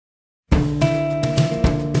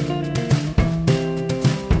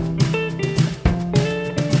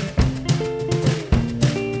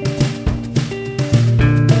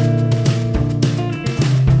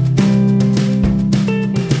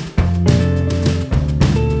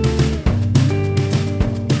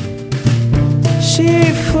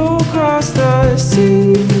across the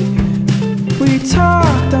sea. We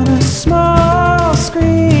talked on a small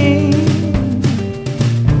screen,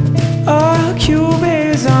 a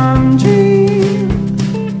Cubism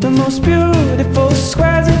dream, the most beautiful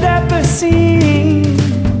squares I've ever seen.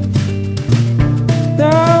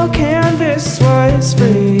 The canvas was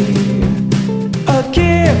free, a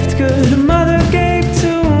gift good mother gave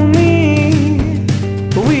to me.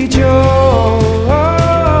 We joked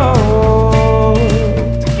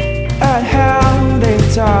at how they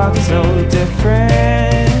talk so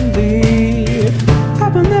differently. I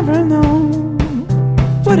will never know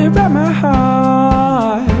what it brought my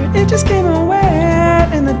heart. It just came away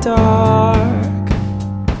in the dark.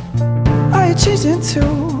 I had changed into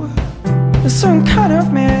a certain kind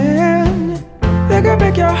of man that could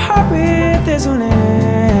break your heart with his own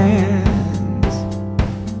hands.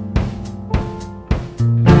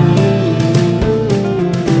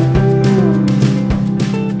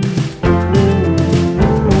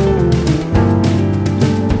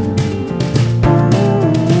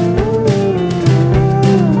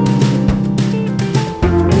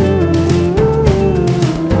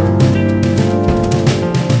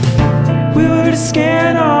 We would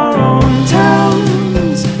scan our own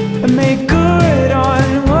towns and make good on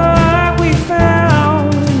what we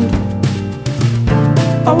found.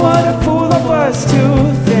 Oh, what a fool I was to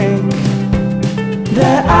think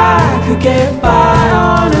that I could get by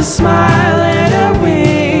on a smile and a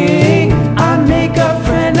wink. I make a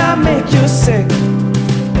friend, I make you sick.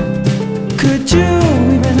 Could you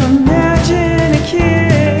even imagine a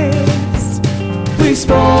kiss? We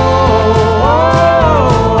spoke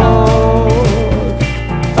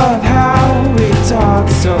talk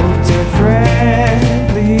so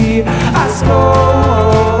differently. I spoke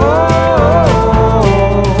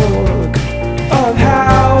of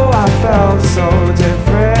how I felt so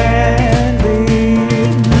differently.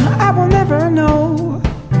 I will never know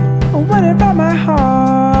what about my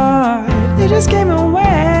heart. It just came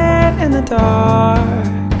away in the dark.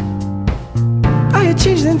 I had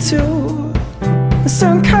changed into a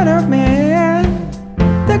certain kind of man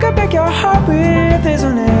that could break your heart with his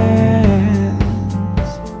own hand.